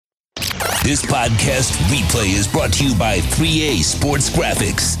This podcast replay is brought to you by 3A Sports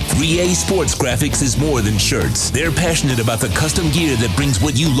Graphics. 3A Sports Graphics is more than shirts. They're passionate about the custom gear that brings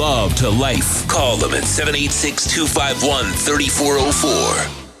what you love to life. Call them at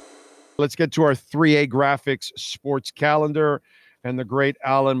 786-251-3404. Let's get to our 3A Graphics sports calendar and the great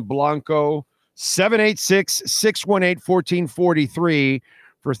Alan Blanco. 786-618-1443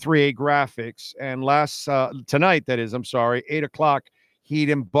 for 3A Graphics. And tonight, 8 o'clock,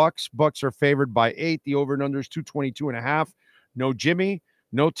 Heat and Bucks. Bucks are favored by 8. The over and under is 222.5. No Jimmy,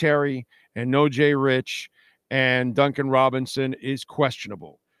 no Terry, and no Jay Rich. And Duncan Robinson is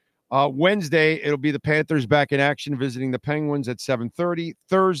questionable. Wednesday, it'll be the Panthers back in action, visiting the Penguins at 7:30.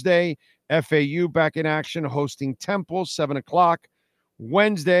 Thursday, FAU back in action, hosting Temple, 7 o'clock.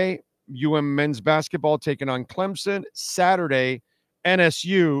 Wednesday, men's basketball taking on Clemson. Saturday,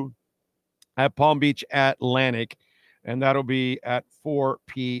 NSU at Palm Beach Atlantic, and that'll be at 4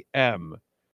 p.m.